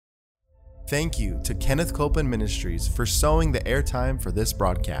Thank you to Kenneth Copeland Ministries for sowing the airtime for this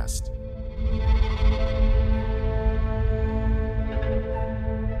broadcast.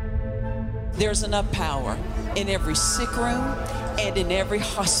 There's enough power in every sick room and in every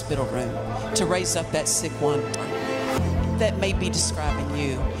hospital room to raise up that sick one. That may be describing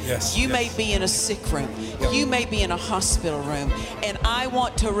you. Yes. You may be in a sick room. Yep. You may be in a hospital room. And I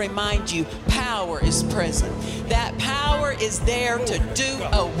want to remind you, power is present. That power is there to do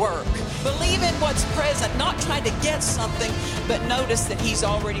a work. Believe in what's present, not trying to get something, but notice that He's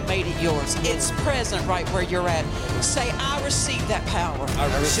already made it yours. It's present right where you're at. Say, I receive that power.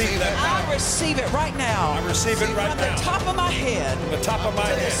 I receive that power. I receive it right now. I receive it right From now. the top of my head From the top of my to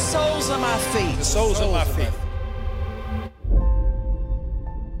the head. soles of my feet. The soles of my feet.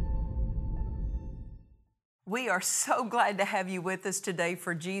 We are so glad to have you with us today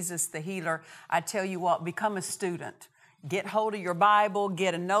for Jesus the Healer. I tell you what, become a student. Get hold of your Bible,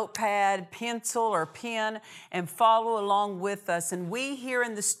 get a notepad, pencil, or pen, and follow along with us. And we here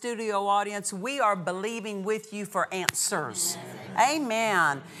in the studio audience, we are believing with you for answers.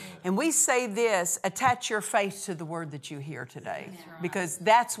 Amen. And we say this, attach your faith to the word that you hear today, because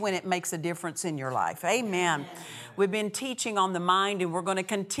that's when it makes a difference in your life. Amen. We've been teaching on the mind, and we're going to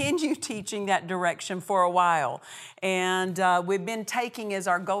continue teaching that direction for a while. And we've been taking as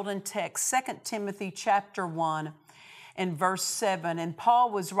our golden text 2 Timothy chapter 1 and verse 7. And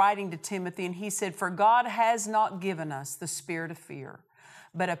Paul was writing to Timothy, and he said, "For God has not given us the spirit of fear,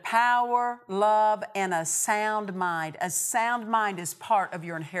 but a power, love, and a sound mind." A sound mind is part of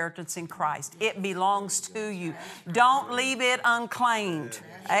your inheritance in Christ. It belongs to you. Don't leave it unclaimed.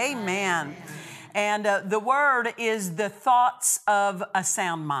 Amen. And the word is the thoughts of a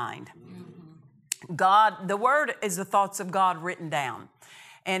sound mind. The word is the thoughts of God written down.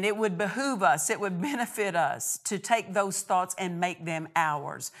 And it would behoove us, it would benefit us to take those thoughts and make them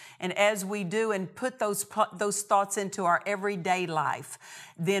ours. And as we do and put those thoughts into our everyday life,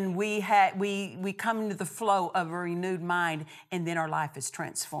 then we come into the flow of a renewed mind, and then our life is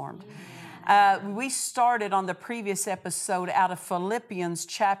transformed. We started on the previous episode out of Philippians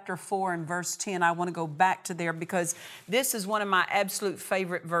chapter 4 and verse 10. I want to go back to there because this is one of my absolute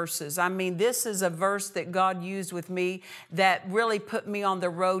favorite verses. I mean, this is a verse that God used with me that really put me on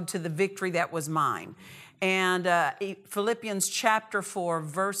the road to the victory that was mine. And Philippians chapter 4,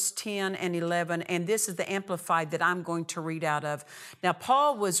 verse 10 and 11, and this is the Amplified that I'm going to read out of. Now,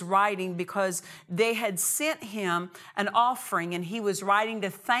 Paul was writing because they had sent him an offering, and he was writing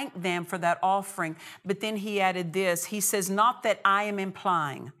to thank them for that offering. But then he added this. He says, "Not that I am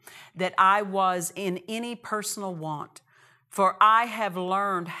implying that I was in any personal want, for I have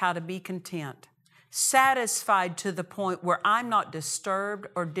learned how to be content, satisfied to the point where I'm not disturbed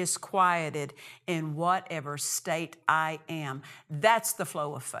or disquieted in whatever state I am." That's the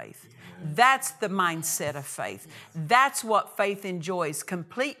flow of faith. That's the mindset of faith. That's what faith enjoys,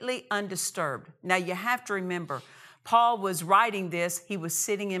 completely undisturbed. Now you have to remember, Paul was writing this, he was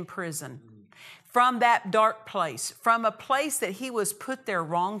sitting in prison. From that dark place, from a place that he was put there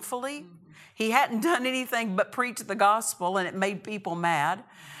wrongfully. He hadn't done anything but preach the gospel, and it made people mad.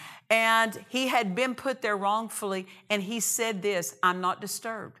 And he had been put there wrongfully, and he said this, "I'm not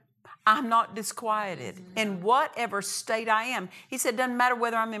disturbed. I'm not disquieted in whatever state I am." He said, "Doesn't matter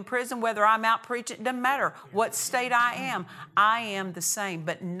whether I'm in prison, whether I'm out preaching, it doesn't matter what state I am the same."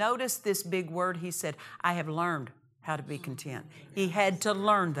 But notice this big word, he said, "I have learned how to be content." He had to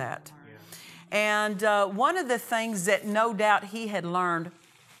learn that. And one of the things that no doubt he had learned,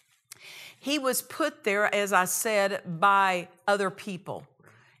 he was put there, as I said, by other people.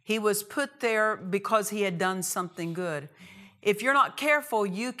 He was put there because he had done something good. If you're not careful,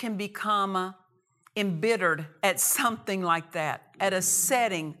 you can become embittered at something like that, at a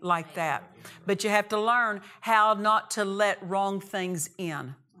setting like that. But you have to learn how not to let wrong things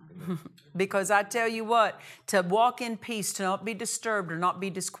in. Because I tell you what, to walk in peace, to not be disturbed or not be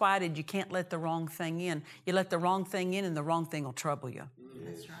disquieted, you can't let the wrong thing in. You let the wrong thing in, and the wrong thing will trouble you.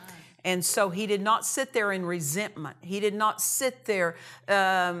 That's right. And so he did not sit there in resentment. He did not sit there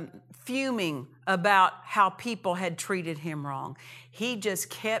fuming about how people had treated him wrong. He just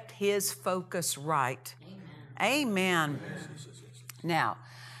kept his focus right. Amen. Now,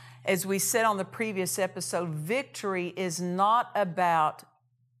 as we said on the previous episode, victory is not about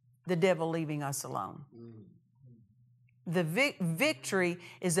the devil leaving us alone. The victory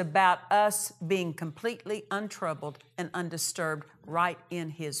is about us being completely untroubled and undisturbed right in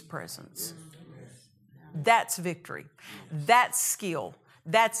His presence. That's victory. That's skill.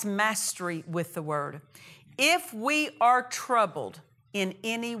 That's mastery with the Word. If we are troubled in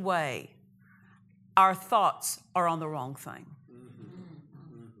any way, our thoughts are on the wrong thing.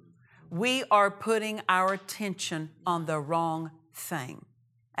 we are putting our attention on the wrong thing.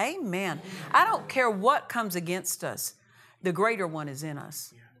 Amen. I don't care what comes against us. The greater one is in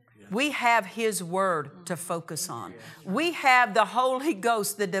us. We have His Word to focus on. We have the Holy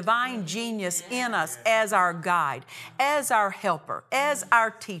Ghost, the divine genius in us as our guide, as our helper, as our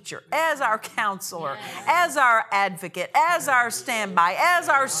teacher, as our counselor, as our advocate, as our standby, as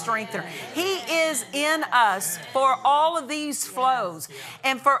our strengthener. He is in us for all of these flows.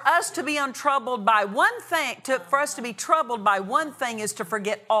 And for us to be untroubled by one thing, for us to be troubled by one thing is to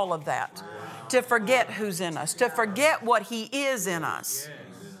forget all of that, to forget who's in us, to forget what He is in us.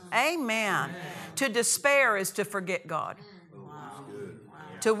 Amen. To despair is to forget God.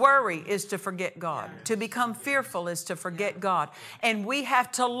 To worry is to forget God. To become fearful is to forget God. And we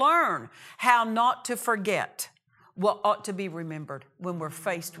have to learn how not to forget what ought to be remembered when we're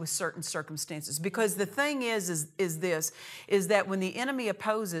faced with certain circumstances. Because the thing is that when the enemy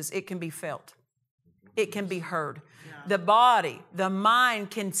opposes, it can be felt. It can be heard. The body, the mind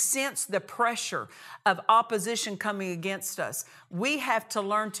can sense the pressure of opposition coming against us. We have to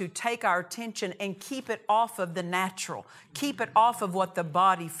learn to take our attention and keep it off of the natural. Keep it off of what the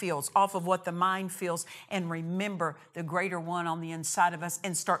body feels, off of what the mind feels, and remember the greater one on the inside of us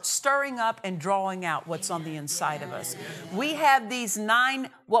and start stirring up and drawing out what's on the inside of us. We have these 9,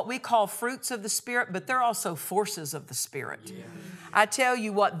 what we call fruits of the Spirit, but they're also forces of the Spirit. I tell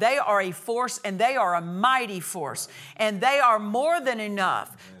you what, they are a force, and they are a mighty force. And they are more than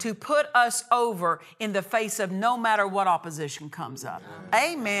enough to put us over in the face of no matter what opposition comes up.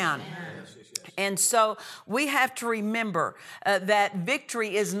 Amen. And so we have to remember that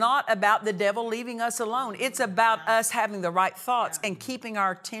victory is not about the devil leaving us alone. It's about us having the right thoughts and keeping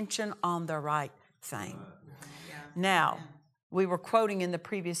our attention on the right thing. Now, we were quoting in the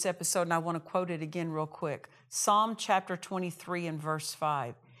previous episode, and I want to quote it again real quick. Psalm chapter 23 and verse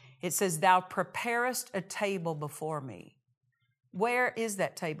 5. It says, "Thou preparest a table before me." Where is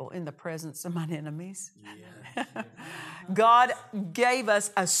that table? In the presence of mine enemies. God gave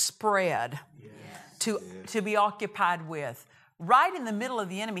us a spread to be occupied with. Right in the middle of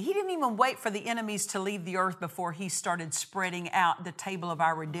the enemy. He didn't even wait for the enemies to leave the earth before He started spreading out the table of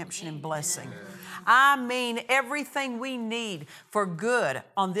our redemption and blessing. I mean, everything we need for good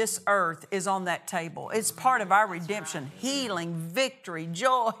on this earth is on that table. It's part of our redemption. Healing, victory,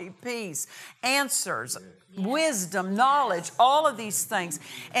 joy, peace, answers, wisdom, knowledge, all of these things.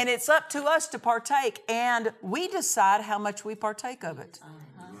 And it's up to us to partake, and we decide how much we partake of it.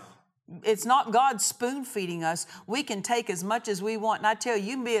 It's not God spoon feeding us. We can take as much as we want. And I tell you,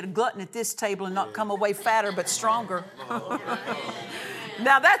 you can be a glutton at this table and not come away fatter but stronger.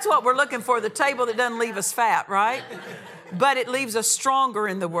 Now that's what we're looking for, the table that doesn't leave us fat, right? But it leaves us stronger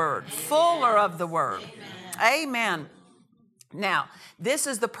in the Word, fuller of the Word. Amen. Now, this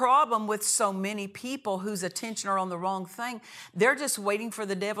is the problem with so many people whose attention are on the wrong thing. They're just waiting for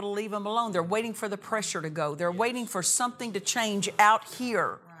the devil to leave them alone. They're waiting for the pressure to go. They're waiting for something to change out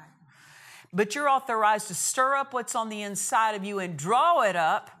here. But you're authorized to stir up what's on the inside of you and draw it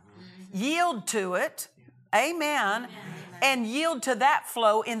up, yield to it, amen, and yield to that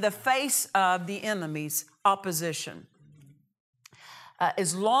flow in the face of the enemy's opposition.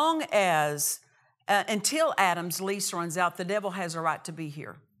 As long as, until Adam's lease runs out, the devil has a right to be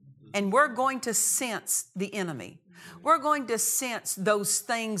here. And we're going to sense the enemy. We're going to sense those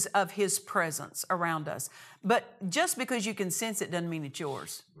things of his presence around us. But just because you can sense it doesn't mean it's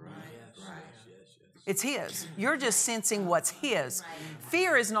yours. It's his. You're just sensing what's his.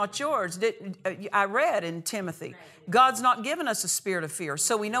 Fear is not yours. I read in Timothy, God's not given us a spirit of fear.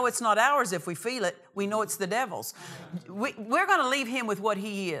 So we know it's not ours if we feel it. We know it's the devil's. We're going to leave him with what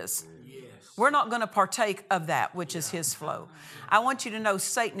he is. We're not going to partake of that, which is his flow. I want you to know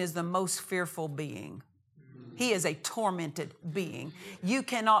Satan is the most fearful being. He is a tormented being. You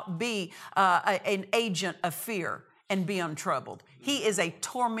cannot be an agent of fear and be untroubled. He is a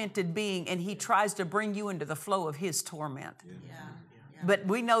tormented being, and he tries to bring you into the flow of his torment. But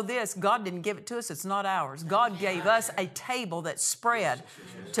we know this, God didn't give it to us, it's not ours. God gave us a table that's spread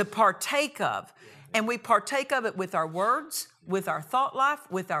to partake of. And we partake of it with our words, with our thought life,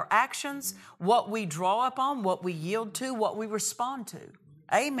 with our actions, what we draw upon, what we yield to, what we respond to.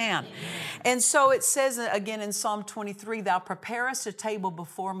 Amen. And so it says again in Psalm 23, "Thou preparest a table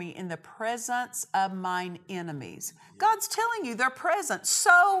before me in the presence of mine enemies." God's telling you they're present.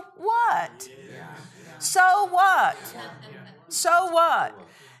 So what? So what? So what?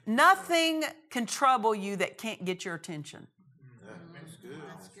 Nothing can trouble you that can't get your attention.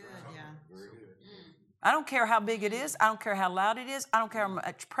 I don't care how big it is. I don't care how loud it is. I don't care how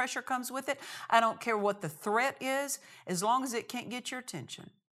much pressure comes with it. I don't care what the threat is. As long as it can't get your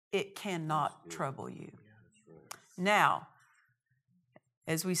attention, it cannot trouble you. Now,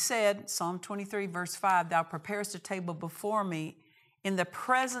 as we said, Psalm 23, verse 5, thou preparest a table before me in the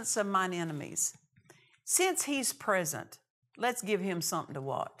presence of mine enemies. Since he's present, let's give him something to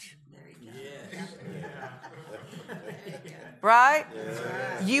watch. Right?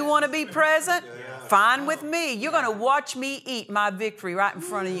 You want to be present? Fine with me. You're going to watch me eat my victory right in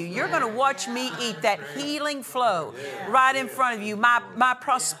front of you. You're going to watch me eat that healing flow right in front of you, my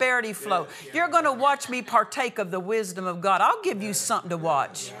prosperity flow. You're going to watch me partake of the wisdom of God. I'll give you something to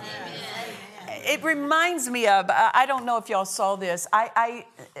watch. It reminds me of, I don't know if y'all saw this. I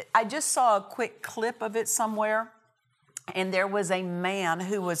just saw a quick clip of it somewhere. And there was a man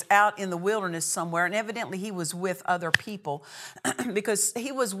who was out in the wilderness somewhere, and evidently he was with other people because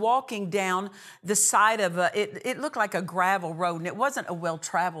he was walking down the side of it looked like a gravel road, and it wasn't a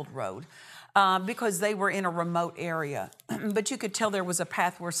well-traveled road because they were in a remote area. But you could tell there was a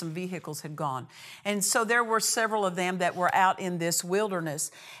path where some vehicles had gone. And so there were several of them that were out in this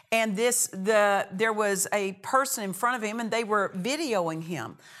wilderness. And there was a person in front of him, and they were videoing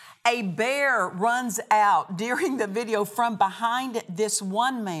him. A bear runs out during the video from behind this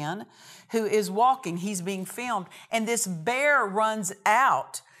one man who is walking. He's being filmed. And this bear runs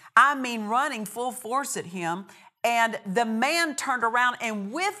out. I mean, running full force at him. And the man turned around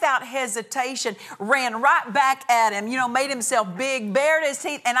and without hesitation ran right back at him, made himself big, bared his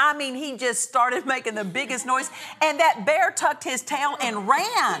teeth. And I mean, he just started making the biggest noise. And that bear tucked his tail and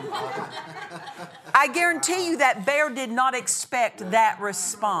ran. I guarantee you that bear did not expect that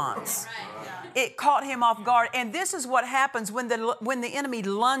response. It caught him off guard. And this is what happens when the enemy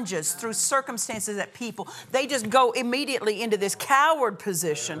lunges through circumstances at people. They just go immediately into this coward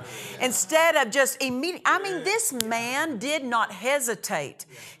position instead of just immediately. I mean, this man did not hesitate.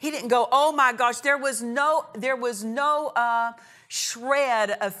 He didn't go, oh my gosh, there was no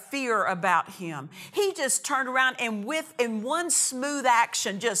shred of fear about him. He just turned around and in one smooth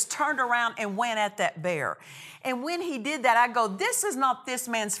action just turned around and went at that bear. And when he did that, I go, this is not this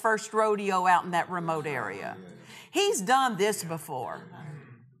man's first rodeo out in that remote area. He's done this before.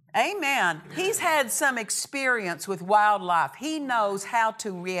 Amen. He's had some experience with wildlife. He knows how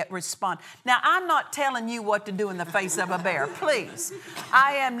to respond. Now, I'm not telling you what to do in the face of a bear, please.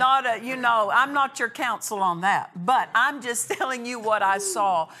 I am not I'm not your counsel on that. But I'm just telling you what I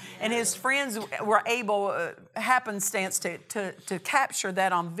saw. And his friends were able, happenstance, to capture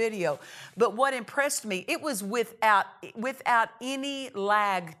that on video. But what impressed me, it was without any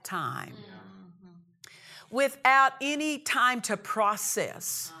lag time. Without any time to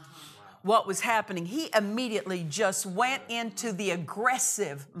process what was happening. He immediately just went into the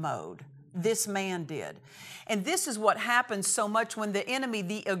aggressive mode. This man did. And this is what happens so much when the enemy,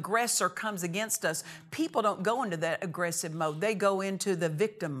 the aggressor, comes against us. People don't go into that aggressive mode. They go into the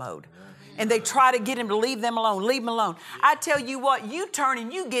victim mode. And they try to get him to leave them alone, leave him alone. I tell you what, you turn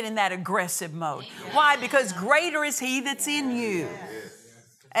and you get in that aggressive mode. Why? Because greater is he that's in you.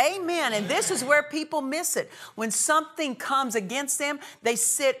 Amen. And this is where people miss it. When something comes against them, they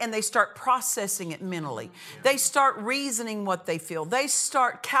sit and they start processing it mentally. They start reasoning what they feel. They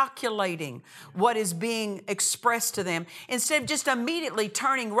start calculating what is being expressed to them instead of just immediately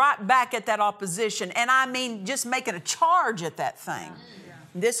turning right back at that opposition. And I mean, just making a charge at that thing.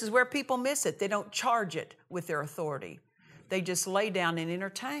 This is where people miss it. They don't charge it with their authority. They just lay down and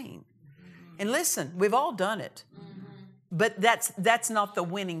entertain. And listen, we've all done it. But that's not the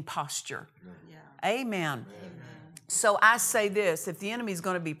winning posture. Yeah. Amen. So I say this, if the enemy's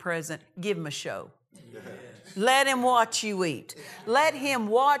going to be present, give him a show. Yes. Let him watch you eat. Let him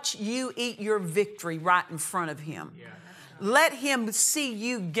watch you eat your victory right in front of him. Yeah. Let him see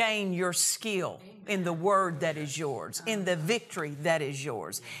you gain your skill in the word that is yours, in the victory that is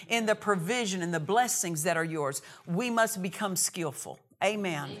yours, in the provision and the blessings that are yours. We must become skillful.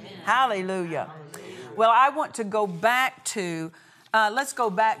 Amen. Amen. Hallelujah. Well, I want to go back to, let's go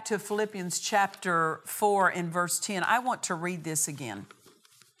back to Philippians chapter 4 and verse 10. I want to read this again.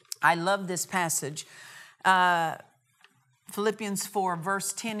 I love this passage. Philippians 4,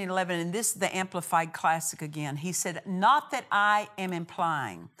 verse 10 and 11, and this is the Amplified Classic again. He said, not that I am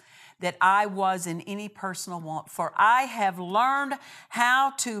implying that I was in any personal want, for I have learned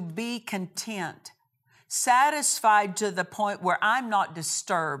how to be content, satisfied to the point where I'm not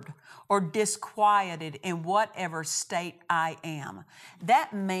disturbed or disquieted in whatever state I am.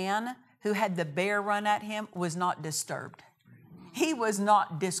 That man who had the bear run at him was not disturbed. He was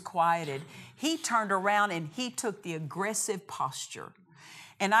not disquieted. He turned around and he took the aggressive posture.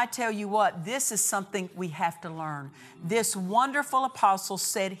 And I tell you what, this is something we have to learn. This wonderful apostle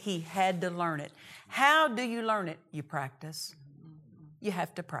said he had to learn it. How do you learn it? You practice. You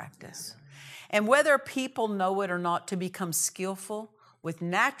have to practice. And whether people know it or not, to become skillful with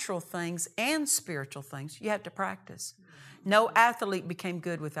natural things and spiritual things, you have to practice. No athlete became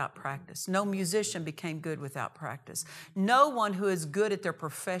good without practice. No musician became good without practice. No one who is good at their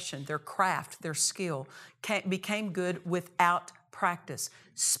profession, their craft, their skill, became good without practice.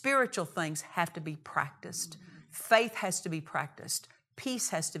 Spiritual things have to be practiced. Faith has to be practiced. Peace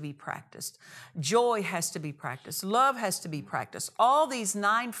has to be practiced. Joy has to be practiced. Love has to be practiced. All these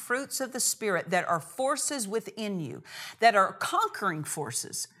 9 fruits of the Spirit that are forces within you, that are conquering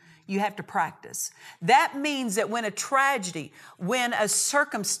forces, you have to practice. That means that when a tragedy, when a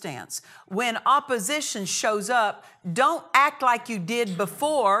circumstance, when opposition shows up, don't act like you did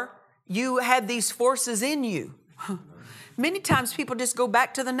before you had these forces in you. Many times people just go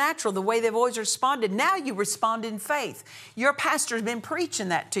back to the natural, the way they've always responded. Now you respond in faith. Your pastor's been preaching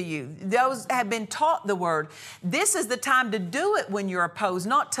that to you. Those have been taught the word. This is the time to do it when you're opposed,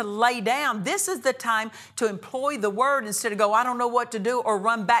 not to lay down. This is the time to employ the word instead of go, I don't know what to do, or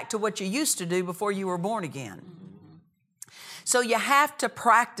run back to what you used to do before you were born again. So you have to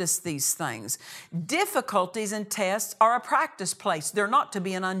practice these things. Difficulties and tests are a practice place. They're not to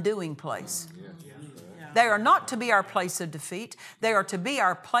be an undoing place. They are not to be our place of defeat. They are to be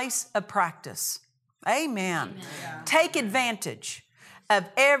our place of practice. Amen. Take advantage of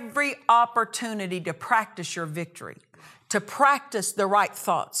every opportunity to practice your victory, to practice the right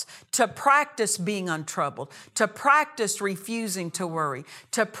thoughts, to practice being untroubled, to practice refusing to worry,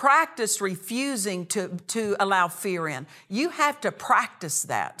 to practice refusing to allow fear in. You have to practice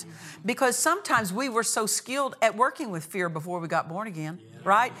that, because sometimes we were so skilled at working with fear before we got born again.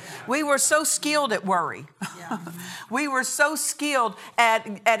 Right? We were so skilled at worry. We were so skilled at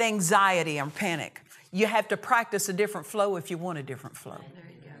anxiety and panic. You have to practice a different flow if you want a different flow.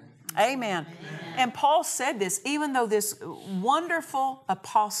 Amen. And Paul said this, even though this wonderful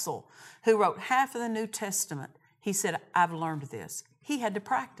apostle who wrote half of the New Testament, he said, I've learned this. He had to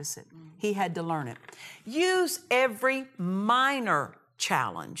practice it. He had to learn it. Use every minor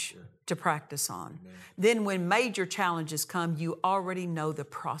challenge to practice on. Then when major challenges come, you already know the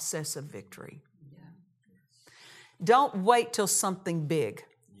process of victory. Don't wait till something big.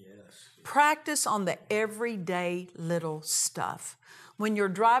 Practice on the everyday little stuff. When you're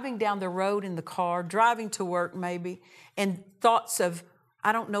driving down the road in the car, driving to work maybe, and thoughts of,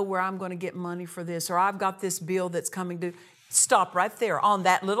 I don't know where I'm going to get money for this, or I've got this bill that's coming due. Stop right there on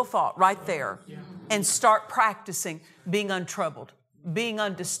that little thought right there and start practicing being untroubled, being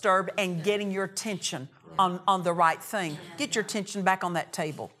undisturbed, and getting your attention on the right thing. Get your attention back on that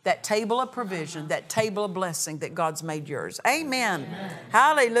table of provision, that table of blessing that God's made yours. Amen.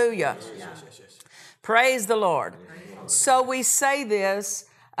 Hallelujah. Praise the Lord. So we say this,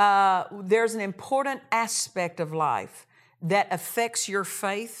 there's an important aspect of life that affects your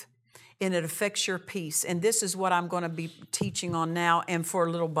faith and it affects your peace. And this is what I'm going to be teaching on now and for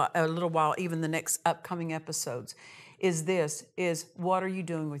a little while, even the next upcoming episodes, is what are you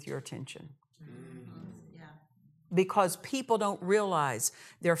doing with your attention? Because people don't realize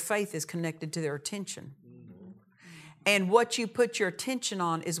their faith is connected to their attention. And what you put your attention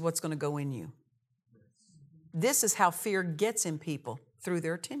on is what's going to go in you. This is how fear gets in people, through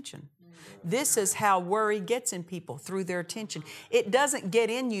their attention. This is how worry gets in people, through their attention. It doesn't get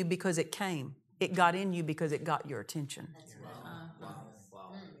in you because it came. It got in you because it got your attention.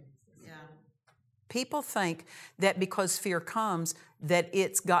 People think that because fear comes that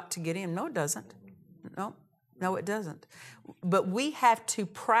it's got to get in. No, it doesn't. No, it doesn't. But we have to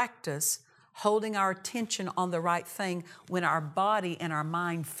practice holding our attention on the right thing when our body and our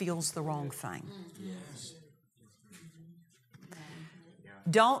mind feels the wrong thing. Yes.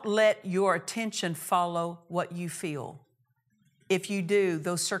 Don't let your attention follow what you feel. If you do,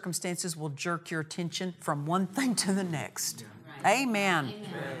 those circumstances will jerk your attention from one thing to the next. Amen.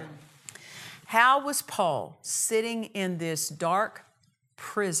 How was Paul sitting in this dark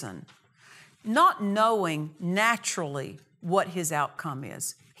prison, not knowing naturally what his outcome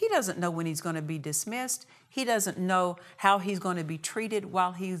is? He doesn't know when he's going to be dismissed. He doesn't know how he's going to be treated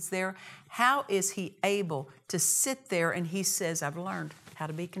while he's there. How is he able to sit there and he says, I've learned how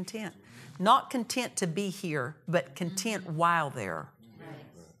to be content. Not content to be here, but content while there.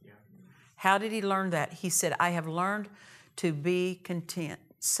 How did he learn that? He said, I have learned to be content,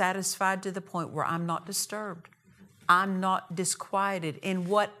 satisfied to the point where I'm not disturbed. I'm not disquieted in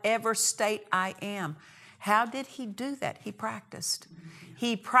whatever state I am. How did he do that? He practiced.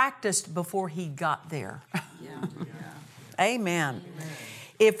 He practiced before he got there. Amen.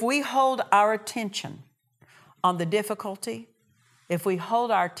 If we hold our attention on the difficulty, if we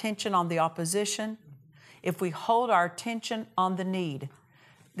hold our attention on the opposition, if we hold our attention on the need,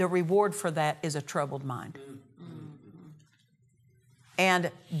 the reward for that is a troubled mind.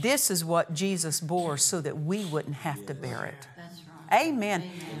 And this is what Jesus bore so that we wouldn't have to bear it. That's right. Amen.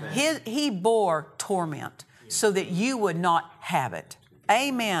 He bore torment so that you would not have it.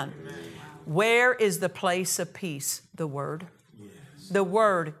 Amen. Where is the place of peace? The Word. The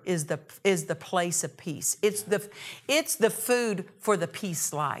Word is the place of peace. It's the food for the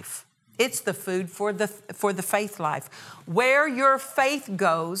peace life. It's the food for the faith life. Where your faith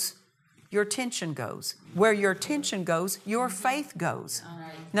goes, your attention goes. Where your attention goes, your faith goes.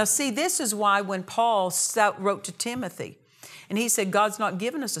 Now see, this is why when Paul wrote to Timothy, and he said, God's not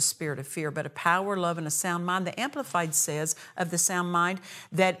given us a spirit of fear, but a power, love, and a sound mind. The Amplified says of the sound mind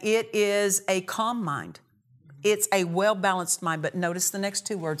that it is a calm mind. It's a well-balanced mind. But notice the next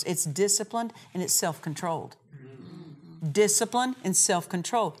two words. It's disciplined and it's self-controlled. Discipline and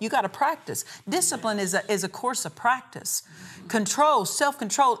self-control. You got to practice. Discipline is a course of practice. Control,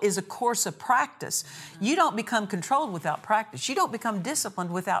 self-control is a course of practice. You don't become controlled without practice. You don't become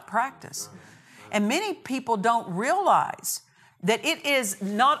disciplined without practice. And many people don't realize that it is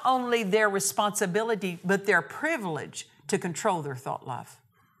not only their responsibility, but their privilege to control their thought life.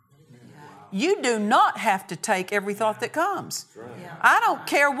 You do not have to take every thought that comes. I don't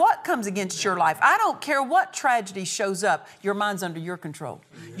care what comes against your life. I don't care what tragedy shows up. Your mind's under your control.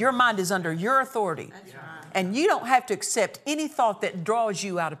 Your mind is under your authority. And you don't have to accept any thought that draws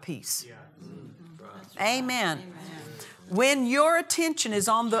you out of peace. Amen. When your attention is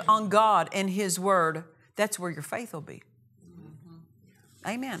on God and His Word, that's where your faith will be.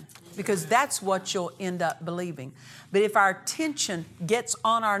 Amen. Because that's what you'll end up believing. But if our attention gets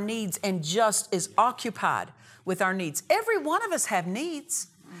on our needs and just is occupied with our needs, every one of us have needs.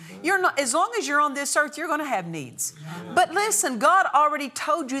 You're not, as long as you're on this earth, you're going to have needs. But listen, God already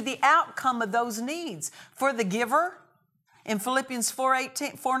told you the outcome of those needs. For the giver, in Philippians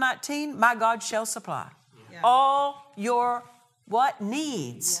 4:19, my God shall supply all your what?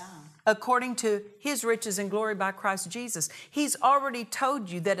 Needs. According to His riches and glory by Christ Jesus. He's already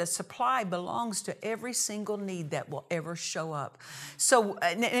told you that a supply belongs to every single need that will ever show up. So,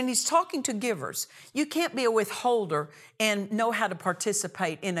 and He's talking to givers. You can't be a withholder and know how to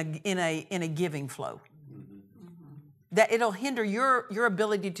participate in a giving flow. That it'll hinder your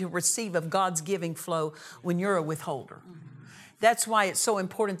ability to receive of God's giving flow when you're a withholder. That's why it's so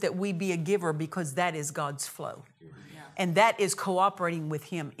important that we be a giver, because that is God's flow. And that is cooperating with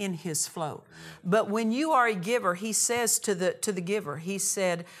Him in His flow. But when you are a giver, He says to the giver, He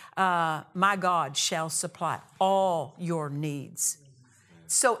said, my God shall supply all your needs.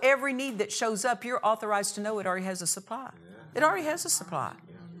 So every need that shows up, you're authorized to know it already has a supply. It already has a supply.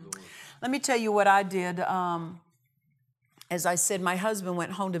 Let me tell you what I did. As I said, my husband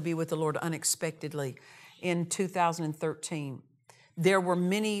went home to be with the Lord unexpectedly in 2013. There were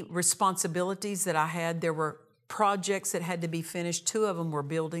many responsibilities that I had. There were projects that had to be finished. 2 of them were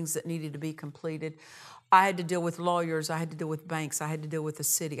buildings that needed to be completed. I had to deal with lawyers. I had to deal with banks. I had to deal with the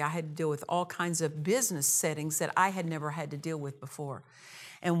city. I had to deal with all kinds of business settings that I had never had to deal with before.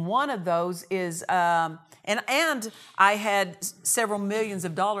 And one of those is, and I had several millions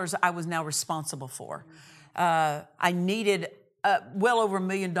of dollars I was now responsible for. I needed well over $1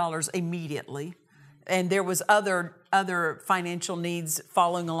 million immediately. And there was other financial needs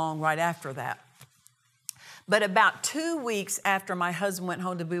following along right after that. But about 2 weeks after my husband went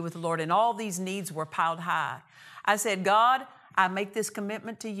home to be with the Lord and all these needs were piled high, I said, God, I make this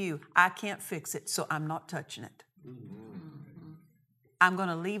commitment to you. I can't fix it, so I'm not touching it. I'm going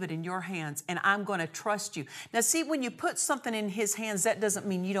to leave it in your hands, and I'm going to trust you. Now, see, when you put something in His hands, that doesn't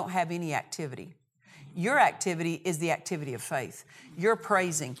mean you don't have any activity. Your activity is the activity of faith. You're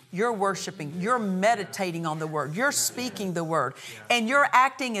praising, you're worshiping, you're meditating on the Word, you're speaking the Word, and you're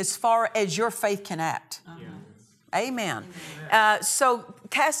acting as far as your faith can act. Amen. So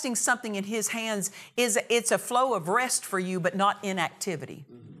casting something in His hands it's a flow of rest for you, but not inactivity.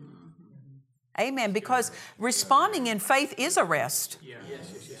 Amen. Because responding in faith is a rest.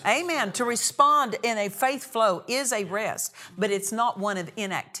 Amen. To respond in a faith flow is a rest, but it's not one of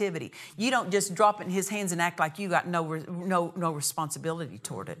inactivity. You don't just drop it in His hands and act like you got no responsibility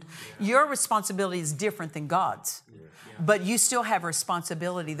toward it. Your responsibility is different than God's, but you still have a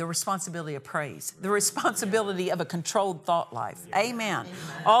responsibility, the responsibility of praise, the responsibility of a controlled thought life. Amen.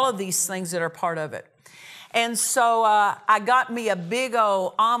 All of these things that are part of it. And so I got me a big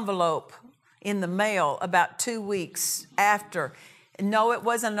old envelope in the mail about 2 weeks after. No, it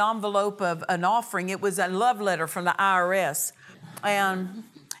wasn't an envelope of an offering. It was a love letter from the IRS. And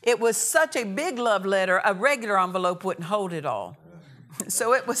it was such a big love letter, a regular envelope wouldn't hold it all.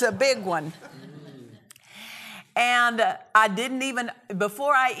 So it was a big one. And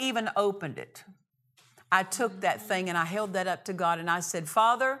before I even opened it, I took that thing and I held that up to God and I said,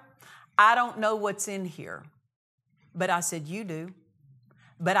 Father, I don't know what's in here. But I said, you do.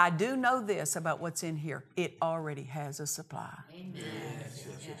 But I do know this about what's in here. It already has a supply. Amen. Yes.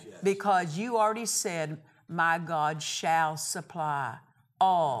 Because you already said, my God shall supply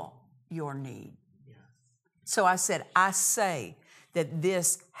all your need. Yes. So I said, I say that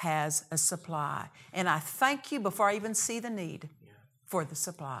this has a supply. And I thank you before I even see the need for the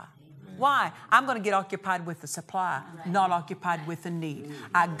supply. Amen. Why? I'm going to get occupied with the supply, not occupied with the need.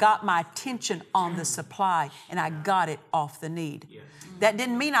 I got my attention on the supply and I got it off the need. Yes. That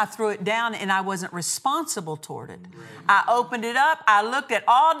didn't mean I threw it down and I wasn't responsible toward it. I opened it up, I looked at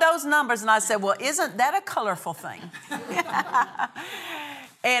all those numbers and I said, well, isn't that a colorful thing?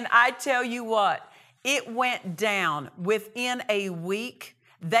 And I tell you what, it went down within a week.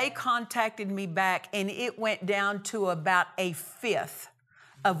 They contacted me back and it went down to about a fifth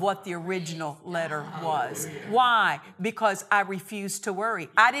of what the original letter was. Why? Because I refused to worry.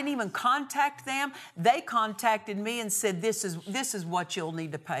 I didn't even contact them. They contacted me and said, this is what you'll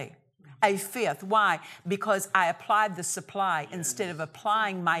need to pay. A fifth. Why? Because I applied the supply instead of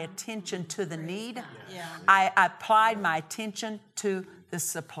applying my attention to the need. I applied my attention to the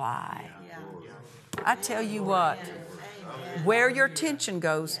supply. I tell you what, where your attention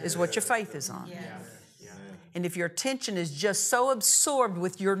goes is what your faith is on. And if your attention is just so absorbed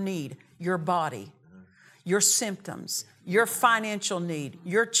with your need, your body, your symptoms, your financial need,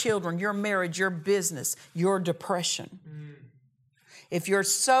 your children, your marriage, your business, your depression, if you're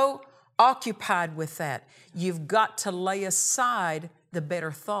so occupied with that, you've got to lay aside the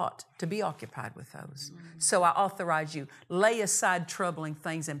better thought to be occupied with those. So I authorize you, lay aside troubling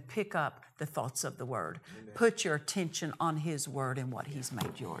things and pick up the thoughts of the Word. Put your attention on His Word and what He's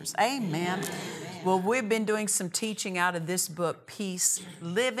made yours. Amen. Well, we've been doing some teaching out of this book, Peace,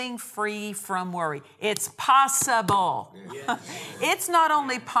 Living Free from Worry. It's possible. It's not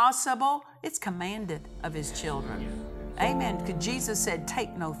only possible, it's commanded of His children. Amen. Because Jesus said,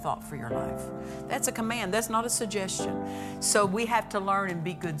 take no thought for your life. That's a command. That's not a suggestion. So we have to learn and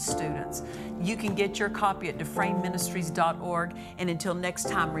be good students. You can get your copy at DufresneMinistries.org. And until next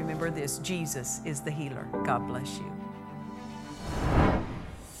time, remember this, Jesus is the healer. God bless you.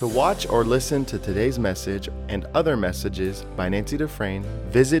 To watch or listen to today's message and other messages by Nancy Dufresne,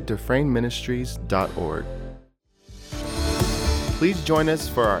 visit DufresneMinistries.org. Please join us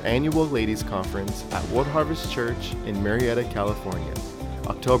for our annual Ladies Conference at World Harvest Church in Marietta, California,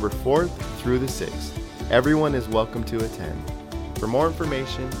 October 4th through the 6th. Everyone is welcome to attend. For more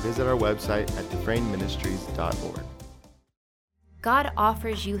information, visit our website at DufresneMinistries.org. God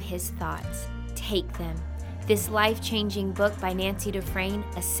offers you His thoughts. Take them. This life-changing book by Nancy Dufresne,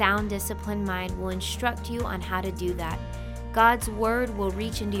 A Sound Disciplined Mind, will instruct you on how to do that. God's Word will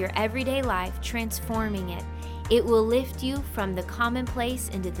reach into your everyday life, transforming it. It will lift you from the commonplace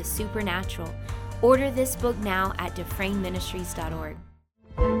into the supernatural. Order this book now at DufresneMinistries.org.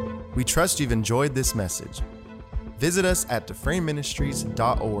 We trust you've enjoyed this message. Visit us at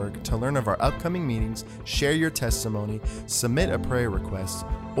DufresneMinistries.org to learn of our upcoming meetings, share your testimony, submit a prayer request,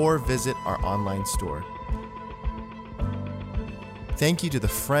 or visit our online store. Thank you to the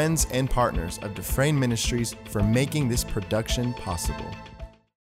friends and partners of Dufresne Ministries for making this production possible.